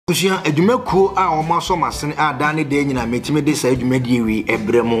Busia edwumakuo a omaso masene a dane de nyina metime de sa edwumadi wi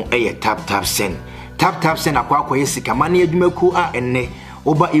ebremu tap sen akwa sika mane edwumakuo a enne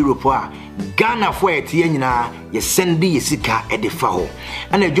oba Europe a Ghana fo etie nyina ye sendi yesika edefa ho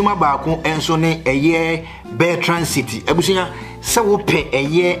ana edwuma baako enso ne Bertrand City abusunya se wo pe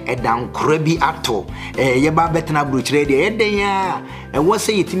edankora bi ato ye ba betena brochire de eden ya wo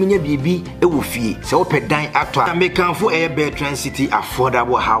se yetimi nya bibi wo fie se wo pe dan ato Americanfo Bertrand City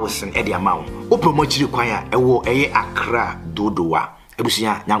affordable housing e de amawo wo promochiri kwan a wo Accra dodowa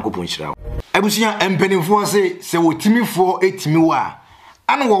abusunya nyankopon hira abusunya empenifo se wo timifo etimi wa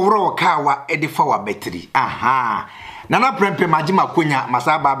ana wo woro kawa e de fa wa battery aha nana prempe magima konya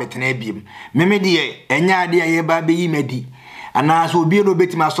masaba betena ebiem memedi enya ade ye ba be yimedi ana so obi no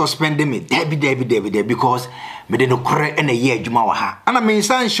betima suspend me debi because me de no kore ene ye adwuma wa ha ana me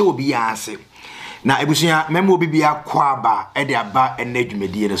nsan hye obi ase na ebusuya memo obi bia kwaba e de aba ene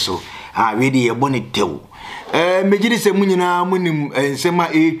adwumadi ne so we de ye boni tew mejiri se munyina munim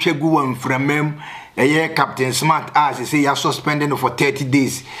nsema etwagu wa mframam Captain Smart as say ya suspended for 30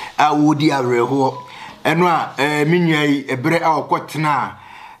 days wodi areho eno a minwai ebre a okotena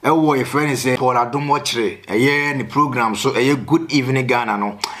wo ye friend say Paul Adomo kire ni program so good evening Ghana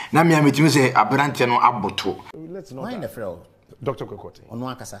no na me ametimi say abrante no aboto let's know why in the frail Dr. Kokote ono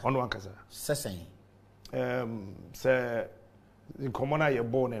ankasa sesen say in common ye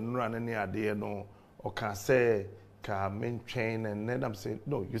born and run any ade no or can say ka main train and then I'm saying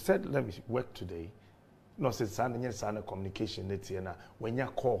no you said let me work today no say sana communication net na when you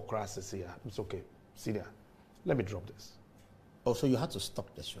call crisis here it's okay senior let me drop this. Oh, so you had to stop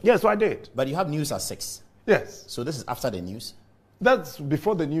the show? Yes, so I did. But you have news at 6. Yes. So this is after the news? That's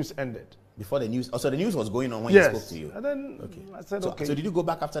before the news ended. Before the news? Oh, so the news was going on when he spoke to you? And then okay. I said, okay. So did you go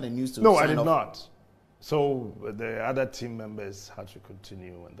back after the news to No, I did not. So the other team members had to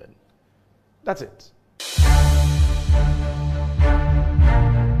continue and then that's it.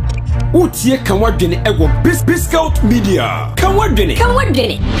 Utie Kawadwene ewo Biscout Media. Kawadwene.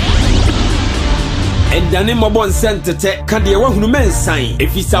 And Danny Mobon Sentete, Kadia Wahuman sign.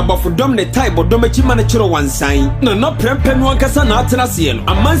 If he's about for Domine type or Domechima natural one sign. No, not Prempen Wankasana Atanasian.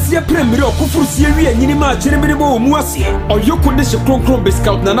 A Mansia Premio, Kufu Siri and Yinima Chiribo Muasi. Or you could dish a clone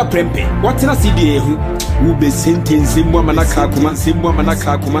Biscout Nana Prempe. What an CD who be sentencing Wamanakakuman,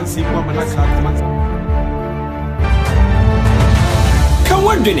 Simwamanakakuman.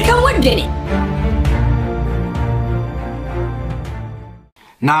 Kawadwene.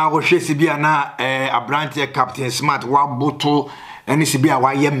 Na wo hwe sibia na abrante Captain Smart wa boto eni sibia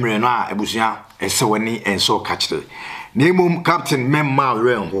wa yemre no a ebusua ese woni enso kachire na emum Captain memma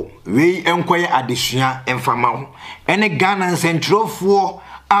renho we enkoye adesua emfama ho ene Ghana nsentrofo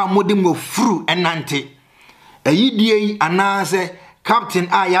a modim go furu enante ayidie anase Captain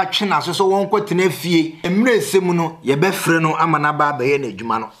a ya twena so won kwetena fie emre esem no ye befre no amana ba ba ye na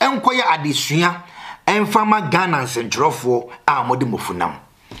adwuma no enkoye adesua emfama Ghana nsentrofo a modim funam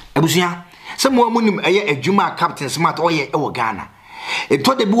abusia se mo amunim adwuma Captain Smart oye ewo Ghana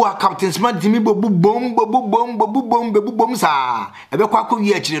eto de biwa Captain Smart dimi bom sa ebekwa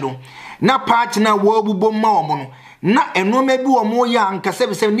akɔwi akire no na part na wo bubom ma wo no na enoma bi wo mo ya ankasa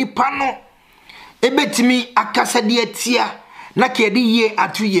bi se nipa no ebetimi akasa de atia na kede ye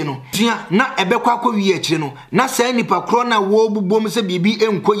atuye no na ebekwa akɔwi akire no na saa nipa kro na wo bubom se bibi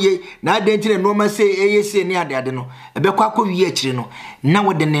enkoye na adentire enoma se eyese ne ade no ebekwa akɔwi akire no na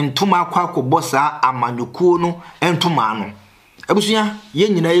wo de ne ntoma akɔ sa amanyukuo no entoma no abusuya ye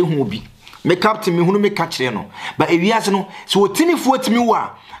nyina ehu obi me Captain me hunu me ka kire no ba ewiase no so wotinifuo timi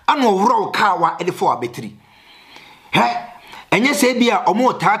wa ana owro kawa e de fo abetri he enye se bia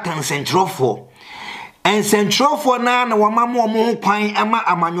omo tata nsentrofo ensentrofo na wamamo omo kwan ama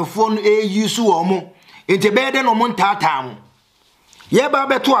amanyofo no eyusu omo entebede no mo ntata mo ye ba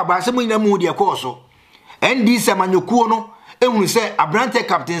beto abase mo nyina mu de koso endi se amanyokuo no ehunu se abrante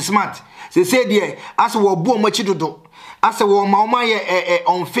Captain Smart se de ase wo bo mo chidodo ase wo ma ye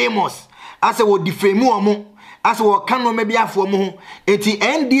unfamous ase wo defame omo ase wo kanu me biafo omo enti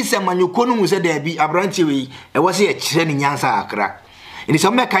endi se amanyokuo no hu se da bi abrante we e wo se ye kire ni nyansa akra eni se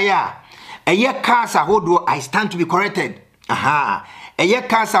meka ya eye cars ahodo I stand to be corrected aha eye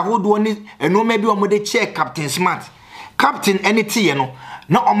cars ahodo ni enoma bi omo de check Captain Smart Captain anything ye no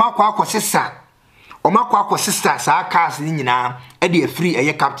na omakwa akosisa sa cars ni nyina e de free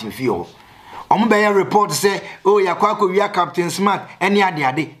eye Captain fee ho omo be report say oh yakwa akowia Captain Smart eni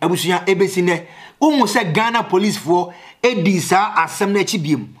ade abusuya ebesi ne umu se Ghana police for edi sa asem na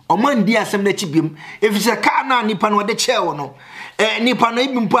chibiem omo ndi asem na chibiem efise ka na nipa no de che wo no nipa no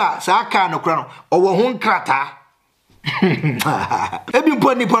ebimpo a sa aka no kra no owo ho nkrata Ebi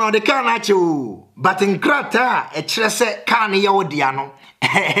mpo nipa no de car na che o but nkrata e kire se car ne ye odia no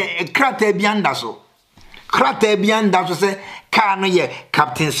krata bi anda so se car no ye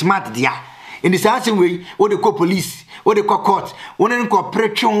Captain Smart dia in the same way o de call police o de call court won ko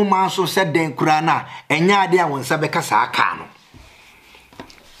pretwe ho man so se den kura na enya ade a won sa be ka sa car no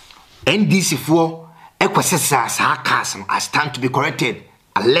NDC for ekwasesa sa cars no I stand to be corrected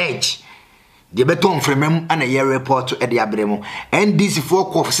allege the beton from and a year report to Eddie Abremo NDC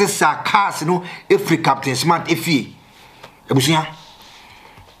for kwasesa cars no every Captain Smart efi ebusuya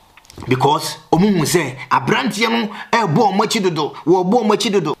because omumu say abrantie no e bo machi dodo wo bo machi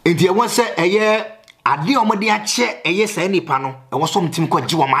dodo enti e won say eye ade omode ache eye sa nipa no e wo som tim ko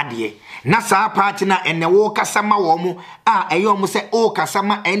gi wo made na sa party na ene wo kasama wo mu a eye omu say o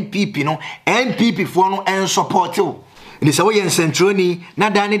kasama NPP no NPP for no en support o ni say wo yen centroni na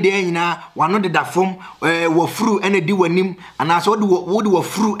dane de anyina wano de da fom wo furu ene di wanim ana so wo de wo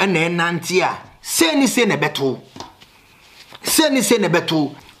furu ene nante a se ni se ne beto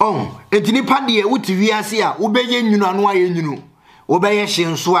etini pade wuti wiase a wo beye nwunu anu aye nwunu wo beye hye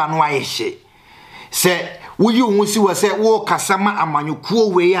nso anu aye hye se wo yi wo si wo se wo kasama amanyokuo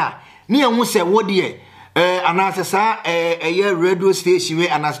we a ne ehun se wo de anase sa radio station we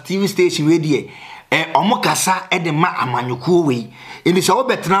anas TV station we de omo kasa de ma amanyokuo we eni se wo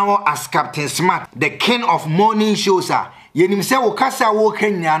betena wo as Captain Smart the king of morning shows a yenim se wo kasa wo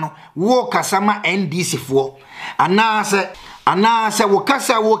kanya no wo kasama NDC fo anase wo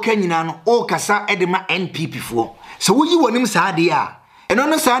kasa wo kanyina no o kasa edema NPP fo so wo yi wonim saade a eno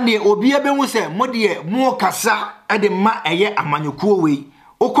no saade obi abehu se modie mo kasa edema eye amanyokuo we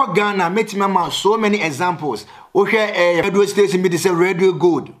okọ Ghana metima ma so many examples o hwe radio station be say Radio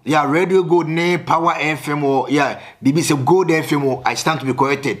Gold Radio Gold ne Power FM or BBC Gold FM I stand to be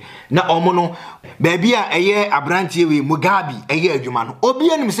corrected na omo no baby a eye abrantie we Mugabe eye adwuma no obi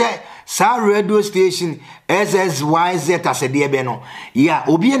anim say sa radio station SSYZ asede be no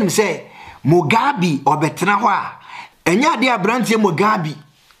obi anim say Mugabe obetena ho a enya de abrantie Mugabe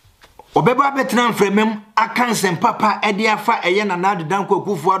obeba betena mfremem akansen papa ede afa eye na nadu danko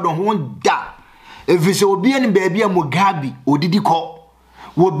akufu adon ho da evise obi anim baby a Mugabe odidi ko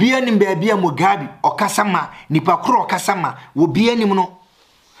obi anim baby a Mugabe okasama nipa kro okasama obi anim no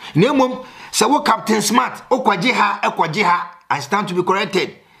nemom se wo Captain Smart okwaje ha I stand to be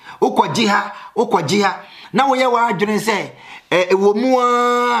corrected okwaje ha na wo ye wa adwene se ewo mu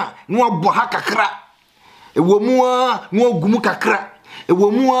a no obo ha kakra ewo mu a no ogumu kakra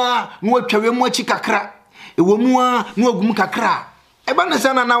ewo mu a no atwawe mu achi kakra ewo mu a no ogumu kakra eba na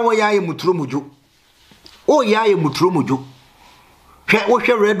sana na wo ya ye mutromojo o ya ye mutromojo wo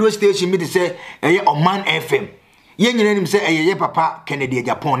hwe radio station mi de se eye Oman FM ye nyina nim se eye papa Kennedy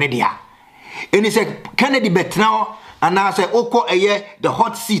Japan ne dia eni se Kennedy betna ana se okọ eye the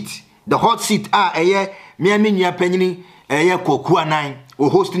hot seat eye miami nua panyini eye koku anan o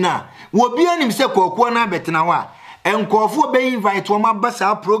host na wo bia nim se koku anan betna wa enkofo be invite wo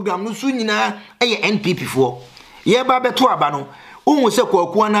mabasa program no su nyina eye NPP fo ye ba beto aba no unhu se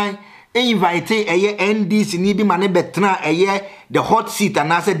koku anan invite eye NDC ni bi mane betna eye the hot seat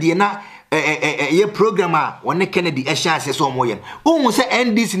ana se de na ye program a wone Kennedy ehya so moyen unhu se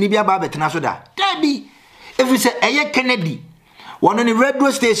NDC ni bi aba betna so da dabi if we say eye Kennedy one ni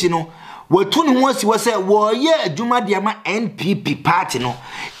radio station no watu ni ho si wo se wo ye adwuma de ma NPP party no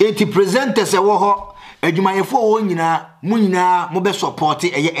enti presenters wo ho adwumayefo wo nyina mu nyina mo be support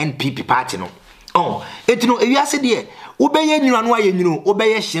eye NPP party no enti no ewiase de wo be ye nyina no aye nyino wo be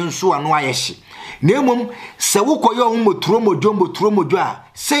ye hye nso ano aye hye na emom se wo koyo ho moturomojo a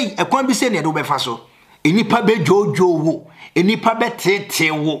sei ekwan bi se ne de wo be fa so enipa be jojo wo enipa be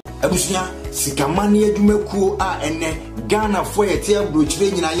tete wo abusuya sikamani adwumakuo a ene Ghana for ye tie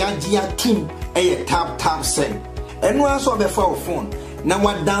brochire nyina yaji atum eye tap send eno aso be fa phone na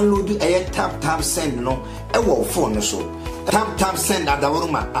wa download eye tap send no e wo phone no so tap send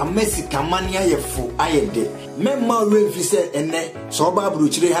adaworuma amesi kamani ayefo ayede memma refi se ene so ba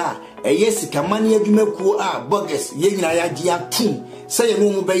brochire ha eye sikamani adwumakuo a bogus ye nyina yaji atum se ye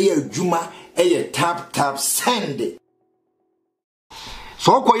no mu be ye adwuma eye tap send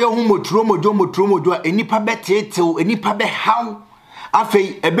so koyo hu moturomojo a enipa betetew enipa be haw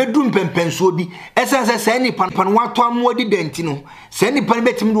afei ebedum pempenso bi esense se enipa no wato amodi danti no se enipa no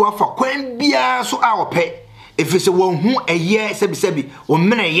betim do afa kwan bia so a ope efise won hu eye sebi o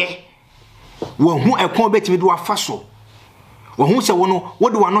meneye won hu ekon betim do afa so won hu se wono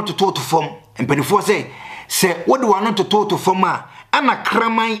wode wano toto to fom empanifo se wode wano toto to fom a ana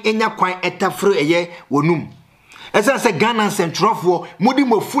kraman enya kwan etafre eye wonum esa se Ghana centrofo modi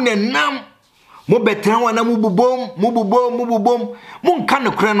mafune nam mo betra wana mububom monka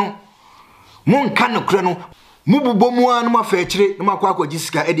nokre no mububom anu mafa akire no makwa akwaji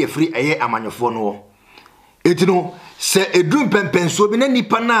sika e de free eye amanyofo no etino se edrum pempenso bi na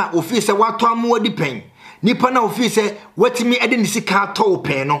nipa na ofi se wato amo adi pen nipa na ofi se watimi ede ni sika to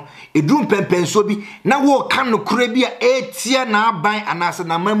pen no edrum pempenso bi na wo ka nokre bi a etia na aban anase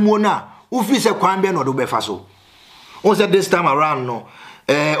na mamuo na ofi se kwan be no do befa so on said this time around no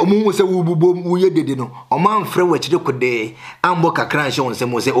omumu se wububom wuye dede no oman frɛ wachire kode ambo kakra nche on se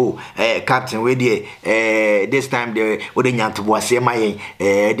mo se captain we dey this time the ode nyanto boase mayen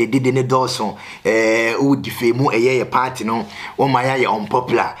de dede ne dawson o difemu ye party no o maya ye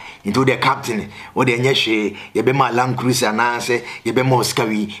unpopular into the captain ode enye hwe ye be ma Land Cruiser na se ye be ma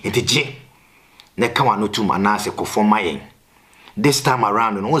oskawi entije ne kawa no tum na se kofo mayen this time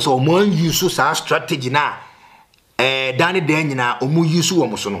around no so mo use sa strategy na Danny Danyina omu use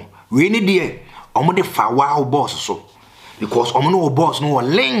wo so no we ni de omo de fa wow boss so because omo no boss no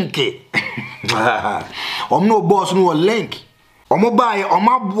link omo no boss no link omo bae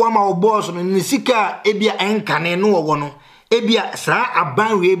omo aboa ma boss no ni sika ebia enkane no wo no ebia saa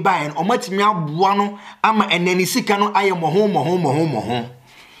aban we bae no omo timi aboa no ama enani sika no aye moho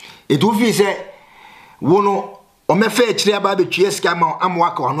edu fi se wo no omefa akire aba betwe sika ma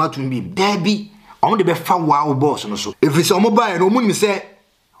amwaka wano atumbi dabi omo de be fa wow boss no so if se omo bae no omo ni se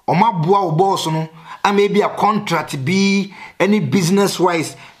omo aboa wo boss no ama bia contract bi any business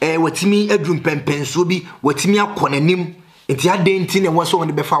wise watimi adrum pempenso bi watimi akonanim enti adenti ne wo so omo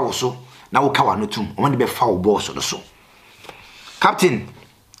de be fa wo so na wo ka wano tum omo de be fa wo boss no so captain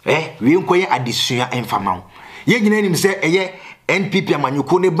we nkoye adesua enfama ye nyina nim se eye NPP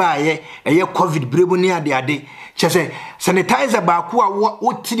amanyuko ne baaye eye covid brebo ne ade chese sanitizer ba ko a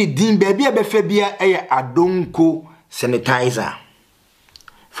wo tiri din ba bia be fa bia eye adonko sanitizer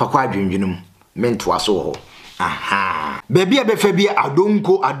fa kwa adwendwunum mento aso ho aha ba bia be fa bia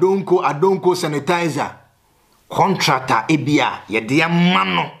adonko sanitizer contractor ebia ye de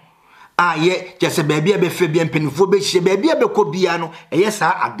amano aye chese ba bia be fa bia mpenifo be hye ba bia be ko bia no eye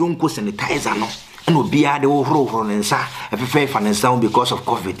sa adonko sanitizer no no bia de wo horo nsa efefe fa nsa because of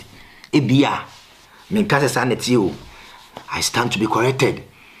covid ebia me kase sanity o I stand to be corrected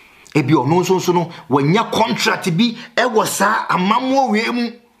ebi ono nso no wanya contract bi e wo sa amamo we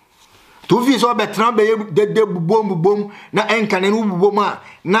mu to fi so betra be de bubom na enkane no bubom a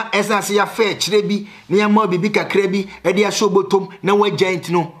na esase ya fa kire bi na ya ma bibi kakra bi e de aso botom na wa giant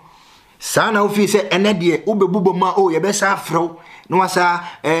no sa na ofi se ene de wo bebubom a o ye be sa afro no wasa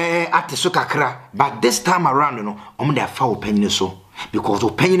ate so kakra but this time around no omo da fa opanyin so because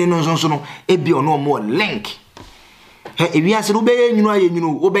opanyin no nso no ebi ono mo link ewi ase no be nyinu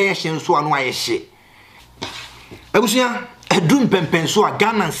ayenu wo be ye hye nso anu aye hye abusia edum pempenso a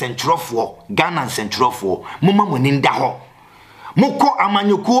Ghana centrofo moma moni nda ho moko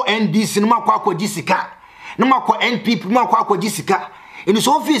amanyoko NDC no makwa akwaji sika no makwa NPP no makwa akwaji sika eni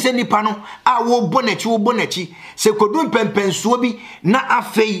so office nipa no a wo bonachi se kodum pempenso bi na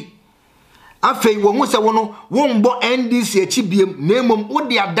afei wo hu se wo no wo mbo NDC achi biem na emom wo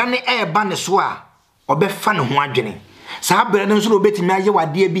de adane eba ne so a obefa ne ho adwene saa bere no so no betimi aye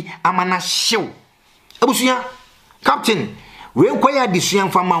wade bi amana hyew abusuya captain we nkoye adesua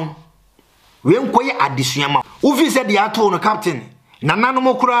mfama wo fi se de ato no captain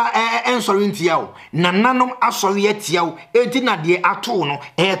nananom kura ensori ntia o nananom asori atia o enti na de ato no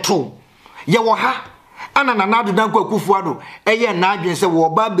eto ye wo ha ana nanado danko akufuado eye na adwen se wo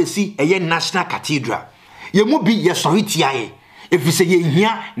ba besi eye National Cathedral ye mu bi ye sori tia ye efise ye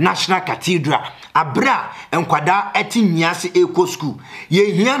hia National Cathedral abra enkwada eti nyiase eco school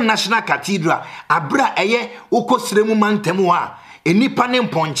ye hia National Cathedral abra eye ukosremu mantemu a enipa ne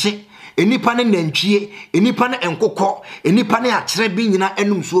mponche enipa ne nantwie enipa ne enkokọ enipa ne akere bi nyina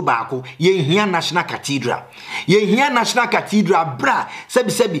enum so baako ye hia National Cathedral bra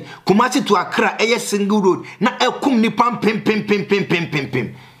sebi Kumasi to Accra eye single road na ekum nipa pem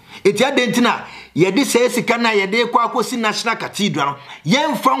eti adentina ye de sika na ye de kwa akosi National Cathedral ye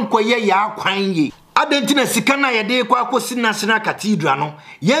mfa nkoye ya akwan ye adentina sika na ye de kwa akosi National Cathedral no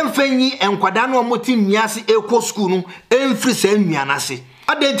ye mfa nyi enkwada na omoti nwiase eco school no emfiri sa nwianase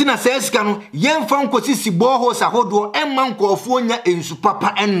adentina sesika no yemfa nkosi siboho sahodo emma nkofo nya ensu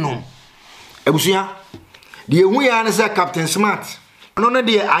papa ennom ebusuya de ehu ya ne sa Captain Smart no ne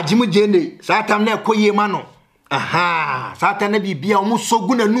de agimu jene satam na ekoye ma no aha satam na bibia omo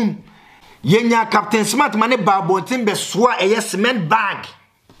sogu nanum yenya Captain Smart mane babontin be soa eye cement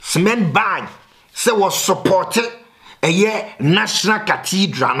bag se was supported eye National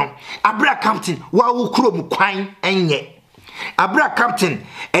Cathedral no abra captain wa wo krom kwan enye abra captain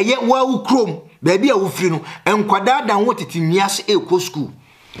eye wa ukrom baby a wo firi no enkwada dan wo tete miase ekɔ school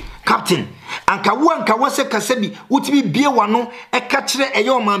captain anka wo se kasa bi wotimi bie wano eka kire eye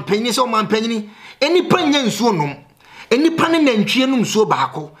omanpanyin se omanpanyin enipa nya nsuo nom enipa ne nantwie nom nsuo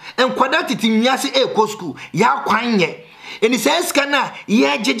baako enkwada tete miase ekɔ school ya kwanye eni seska na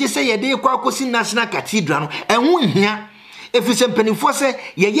ye jeje se ye de kwa akosi national cathedral no enwo hia efise mpanifo se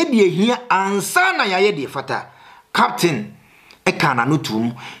ye de hia ansa na ye de fata captain ekana no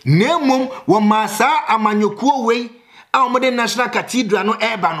tum nemom wo masa amanyokuo wei a omode national cathedral no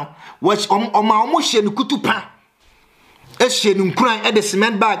eba no omo hye no kutupa ehye no nkuran e de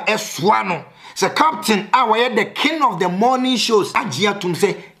cement bag esoa no se captain a wo the king of the morning shows agia tum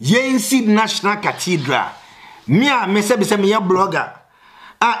se yensi national cathedral me a me se be se me ya blogger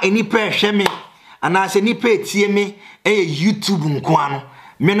a eni pa hwe me ana se ni pa tie me YouTube nko ano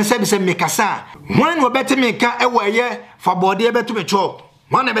me no se be se me kasa hwan no beti me ka e wo ye fa bode e betu me cho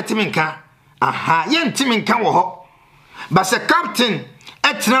hwan no beti me ka aha ye nti me ka wo ho ba se captain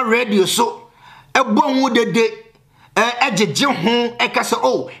etna radio so e bon wo dede ejeje ho e ka se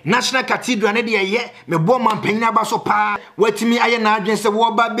oh national cathedral ne de ye me bo man panya ba so pa watimi aye na adwen se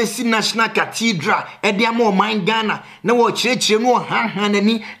wo ba besi national cathedral e de am o man Ghana na wo kirekire no ha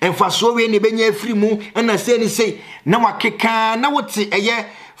nani emfaso we ne benya afiri mu na se ni sei na wakeka na wote eye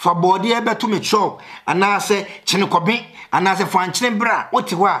fa bode e beto me chop ana se chinekobe ana se fanchine bra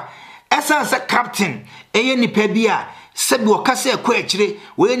wote ho a essence captain eye nipa bia sebi wakase ekwa ekire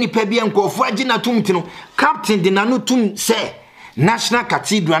we nipa bia nkofo agina tumtino captain de nanu tum se national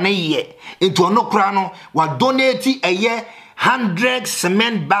cathedral na ye into onokra no wa donate eye 100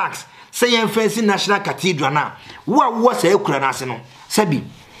 cement bags say yen fancy national cathedral na wo se ekura na ase no sebi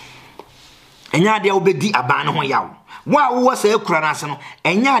enya de obedi aban ho yawo wo se ekura na ase no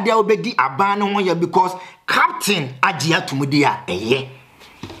enya de obedi aban ho ya because captain agia tumudi a eye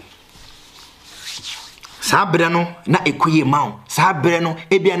sabre no na ekoye mawo sabre no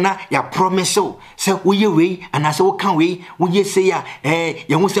ebia na ya promise se woye wei anase wo kan wei woye se ya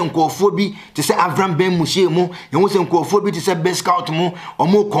ye ho se nkofo bi te se Avram Ben Mushie mu ye ho se nkofo bi te se Best Scout mu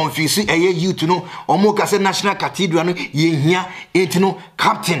omo confuse youth no omo ka se national cathedral no ye hia enti no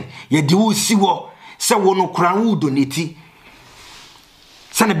captain ye di wo si wo se wo no kran wo donate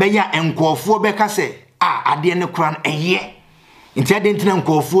se ne be ya nkofo be ka se ade ne kran eye enti ade ntina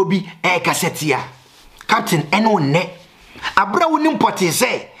nkofo bi kasetia captain eno ne abra woni mpoti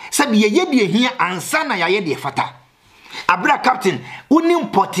se be ye de hia ansa na ye de fata abra captain woni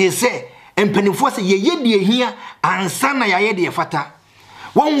mpoti se empanifo se ye de hia ansa na ye de fata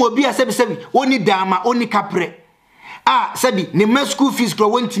won obi a sebi oni dama oni kapre sebi ne ma school fees kro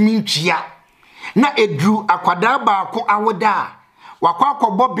wontimi ntwia na edru akwada baako awoda wakwa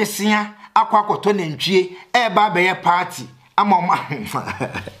akobọ besia akwa akoto na ntwie ba be ye party amoma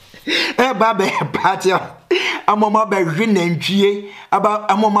baba party amoma ba hwe nantwie aba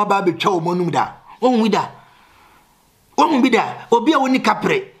amoma ba be twa omonum da won bi da obi a woni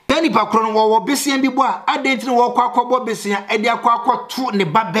kapre tani pa kro no wo besian bi bo a adentine wo kwa akobọ besian e de akwa akoto ne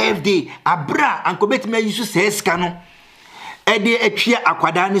ba birthday abra ankobeti ma yisu seska no e de atwia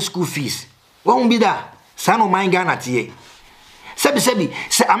akwada ne school fees won bi da sano man Ghana tie sebi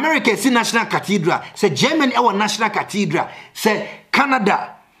se America si national cathedral se Germany our national cathedral se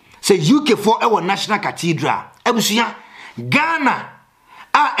Canada se UK for our national cathedral ebusuya Ghana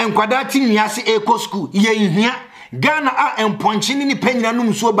enkwada timiase eco school ye hia Ghana emponchini ni penyina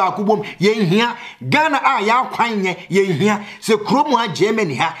num so ba akubom ye hia Ghana ya kwanye ye hia se kromu a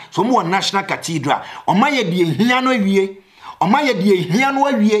Germany ha so mo national cathedral omaye de hia no awie omaye de hia no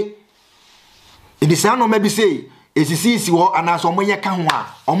awie edisa no mabi sei esisi wo anaso mo ye ka ho a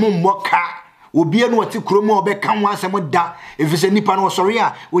omo mmoka obi enu ati kromu obe ka ho asem da efise nipa no sori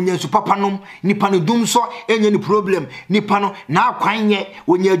a onya su papa nom nipa no dum so enye ni problem nipa no na akwanye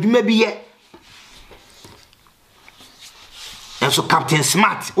onya adwuma bi ye enso captain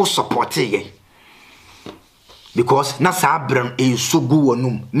smart o support ye because na sa abram so gu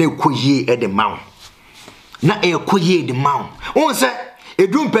wonum na ekoyie e de mawo na ekoyie de mawo won se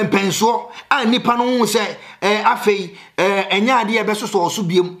edum pempenso nipa no hu se afei enya ade e besoso oso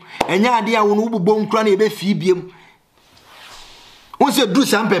biem enya ade a wonu bubo nkura na e be fi biem won se du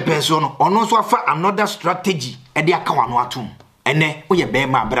sam pempenso no ono so afa another strategy e de aka wano atom ene wo ye be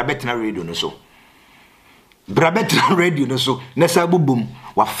ma bra betena radio no so brabetra radio no so na sa bubum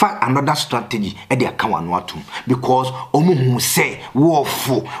wa fa another strategy e de aka wano atom because omuhu se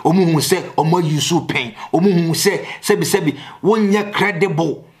wofo omuhu se omo yusu pen omuhu se sebi wonye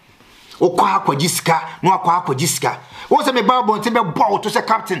credible okwa akwajiska no akwa akwajiska won se me bible nte be bo to se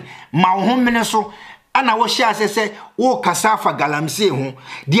captain ma wo homene so ana wo hia se wo kasafa galamsey ho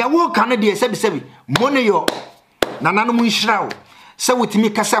de wo kan de sebi moneyo nanano mu nhirawo se wotimi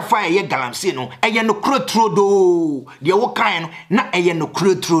kasafa ye galamsey no eye no krotrodo de wo kan no na eye no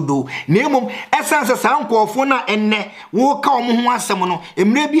krotrodo na emom esanse sankofo na enne wo ka omo ho asem no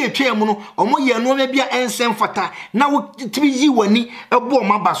emre bi etwa mu no omo ye no me bia ensem fata na wo timi yi wani ebo o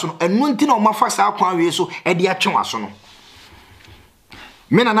mabaso no enu nti na o mafa sa akwan we so e de atwewaso no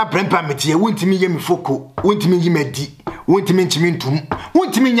mena na prempa metie wontimi ye mifoko wontimi yi madi wontimi ntimi ntum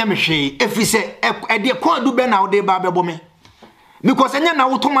wontimi nya mehwe efise e de kwadu be na wo de ba bebo me because enya na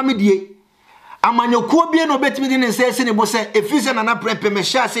wo to ma medie amanyokuo bie no betimi de nsese ne bo se efise na prempa me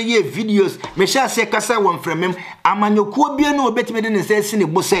sha se ye videos me sha se kasa won fremem amanyokuo bie no betimi de nsese ne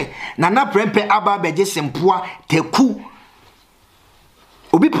bo se na prempa aba beje sempoa teku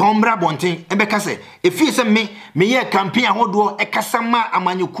obi pombra bonten ebeka se efise me ye campaign ahodo ekasama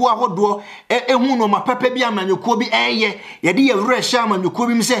amanyokuo ahodo ehu no mapapa bi amanyokuo bi eye ye de ye wura sha amanyokuo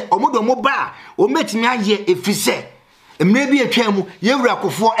bi mse omodo mo ba o metimi aye efise emre bi etwa mu ye wura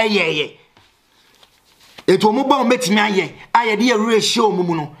kofo eye eto mo ba o metimi aye de ye wura sha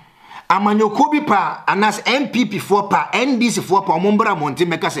omumu no amanyokuo bi pa anas MPP for pa NDC for pa omombra monten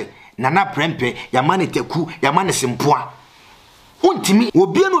meka se nana prempe yamane teku yamane sempoa untimi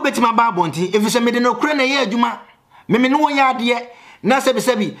obi no betima ba bonti efise mede no kure na ye adwuma meme no ya de na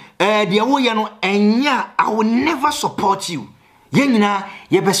sebi de wo ye no enya I will never support you ye nyina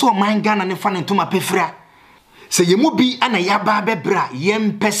ye bese o man Ghana ne fa ne ntoma pefra se ye mu bi ana ya ba bebra ye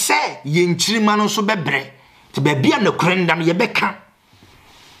mpese ye nchirima no so bebre te ba bia na kure ndam ye beka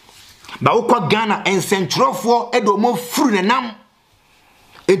ba wo kwa Ghana ensentrofo edo mo furu ne nam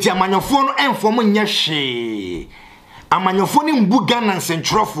enti amanyofo no enfo nya hwe amanyofo ni mbu Ghana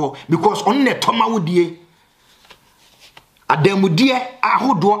nsentrofo because on ne toma wodie adamudie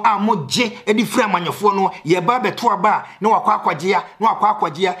ahodo amoje edi fira amanyofo no ye ba beto aba na wakwa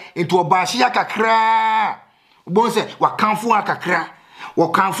akwagea enti oba hye akakra bonse wakanfo akakra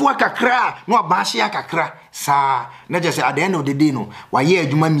na oba hye akakra sa na je se adan no dede no waye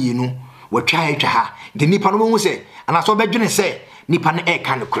adwuma mienu watwa etwa ha de nipa no mo se anaso bedwene se nipa ne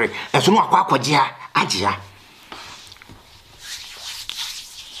eka no kure eso no wakwa akwagea agea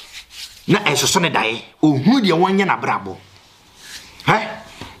na eso ne dai ohunu de wonye na brabo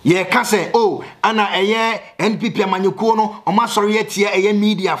ye ka se ana eye NPP amanyekuo no o ma sori etie eye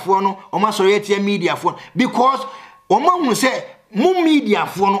media fo no o ma sori etie media fo because o ma hu se mu media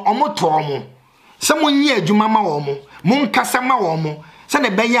fo no o mo to mo se mo nye adwuma ma wo mo mo nkasa ma wo mo se ne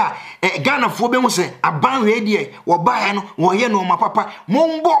be ya Ghana fo be hu se aban we die wo ba he no wo ye no ma papa mo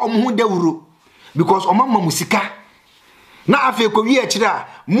mbo o mo hu dawuro because o ma musika na afi ko wi akira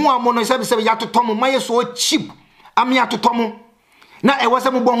mu amo no sebe ya totomo maye so cheap ami atotomo na e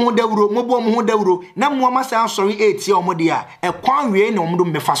wase mo bo ho dawuro na mo amasa sorry 8 o mo dia e kwan we na omdo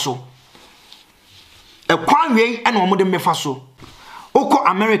mefa so oko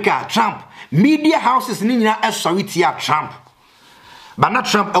America Trump media houses ni nyina e sorry tia Trump bana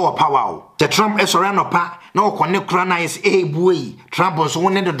Trump e wo power o the Trump e sorry no pa na o kone kra na is boy Trump so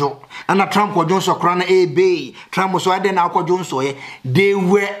won do ana Trump ko jonso kra na bay Trump so ade na ko jonso ye they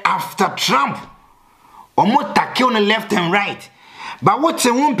were after Trump omo take on left and right but what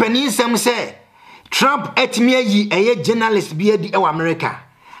won pani sem say Trump etimi ayi eye journalist bi adi e America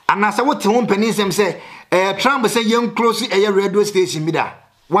ana say what won pani sem say Trump say yen close eye radio station bi da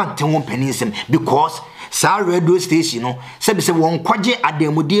one thing won pani sem because sa radio station no se won kwaje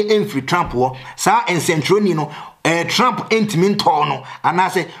adamudie emfri Trump wo sa encentroni no Trump entimin to no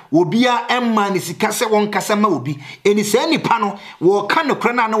anase obia emma ni sika se won kasa ma obi eni se nipa no wo ka no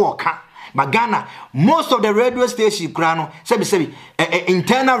kra na wo ka Ghana most of the radio station kra no se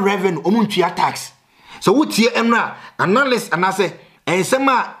internal revenue omuntua tax so wotie emra analyst anase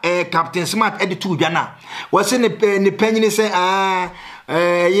ensema Captain Smart editu dwana wose ne panyini se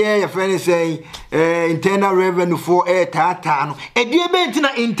your friend is saying internal revenue for tata no edie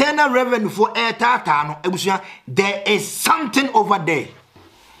bentina internal revenue for tata no ebusua there is something over there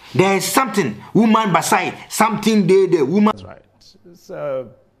woman beside something there woman. That's right. It's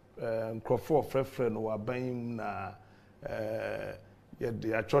Crawford friend or buying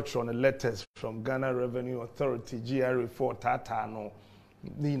the church on the letters from Ghana Revenue Authority GRA for tata no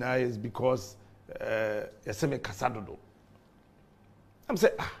Nina is because yeseme kasadodo. I'm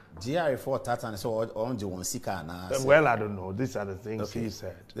saying GR4 Tatan so on the one sika na. Well, I don't know. These are the things he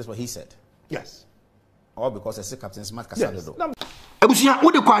said. That's what he said. Yes. All because I say Captain Smart Kasado. Ebusia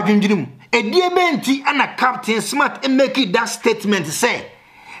wo de kwa adwendwene edie benti ana Captain Smart make that statement say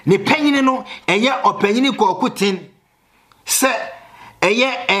ne panyini no eye opanyini ko akutin say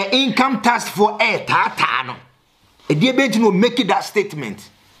income tax for tata no. A dear bench no make it that statement.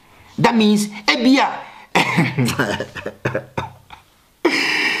 That means ebia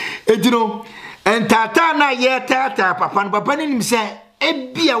and tata na ye tata papa nim say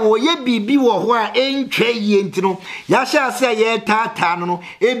ebia wo ye bibi wo ho a entwe ye ntino ya sha se ye tata no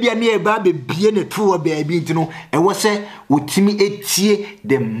ebia ne eba bebie ne to baabi ntino e wo se wotimi etie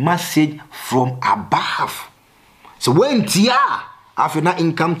the message from above. So when tia afi na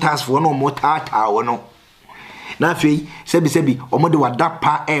income tax for no more tata wo no na afi sebi omo de wada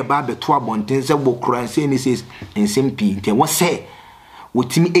pa eba beto abonten se bokura se ni says nsmp nten wo se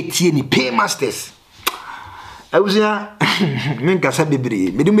wotimi etie ni paymasters. Awusia minka sa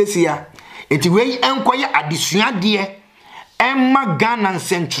bebre medumesia enti wei enkoye adesua de emma Ghana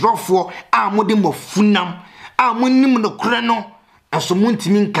nsentrofo a mode mofunam a monim no kore no eso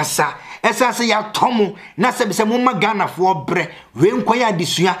muntimi nkasa esase ya tomu na sebise mo Ghana fo bre wei enkoye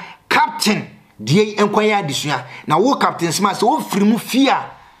adesua captain die enkoye adesua na wo captain sma wo firi mu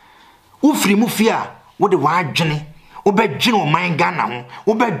fia wo de wa adwene wo bedwene o man Ghana ho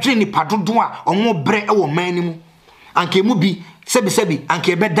wo bedwene ni padodo a onwo bre e wo man ni mu anke mu bi sebi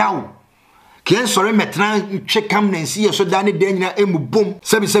anke be dawo ke sori metna ntwe kam na nsi ye so da ne da nyina emu bom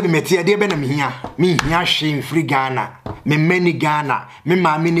sebi metie de be na mehia hwe free Ghana me mani Ghana me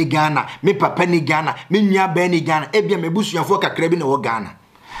maame ni Ghana me papa ni Ghana me nua ba ni Ghana ebia mebusuafo kakra bi na wo Ghana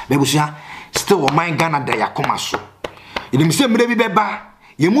mebusua still wo man Ghana da yakoma so edim se mre bi beba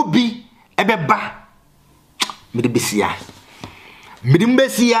ye mu bi ebeba mede besia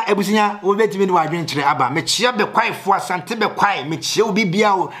Midimbesia ebusinya wo betimi ni wadwen kire aba mechia be kwai fo asante be kwai mechia obi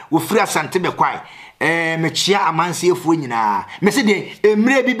bia wo firi asante be kwai mechia amanse efuo nyina mese de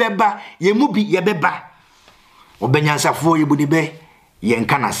emre bi beba ye mu bi ye beba obenyansafo ye budi be ye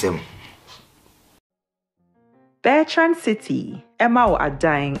nka nasem. Bertrand City ema wo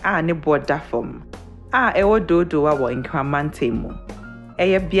adan a ne boda fom a ewo dodo wa wo nkramante mu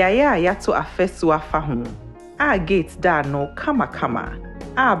eye biaye a yato afesu afa ho a gate da no kama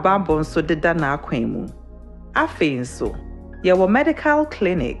a bambon so deda na akwan mu afei nso ye wo medical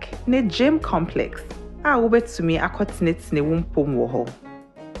clinic ne gym complex a wo betumi akotenetine wo mpom wo ho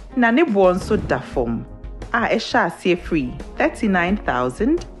na ne bo nso da fom a esha asie free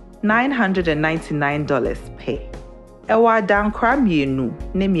 $39,999 pay ewa adankra mienu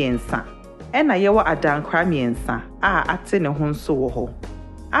ne miensa ena ye wo adankra miensa a ate ne ho nso wo ho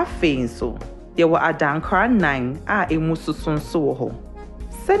afei nso yewo adankra 9 a emususun so wo ho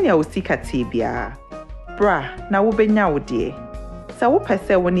senia osika tibia bra na wo benya wo de sa wo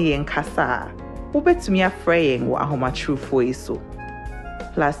pese wo ne yenkasa wo betumi afre yen wo ahoma trufo eso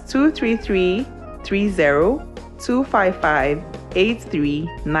 +233 30 255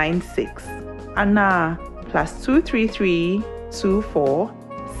 8396 ana +233 24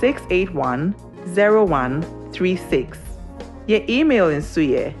 681 0136 ye email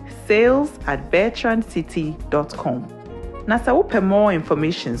insuye sales@bertrandcity.com. Nasa upe more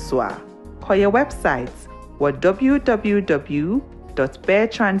information swa. Call your website or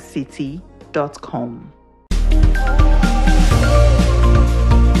www.bertrandcity.com.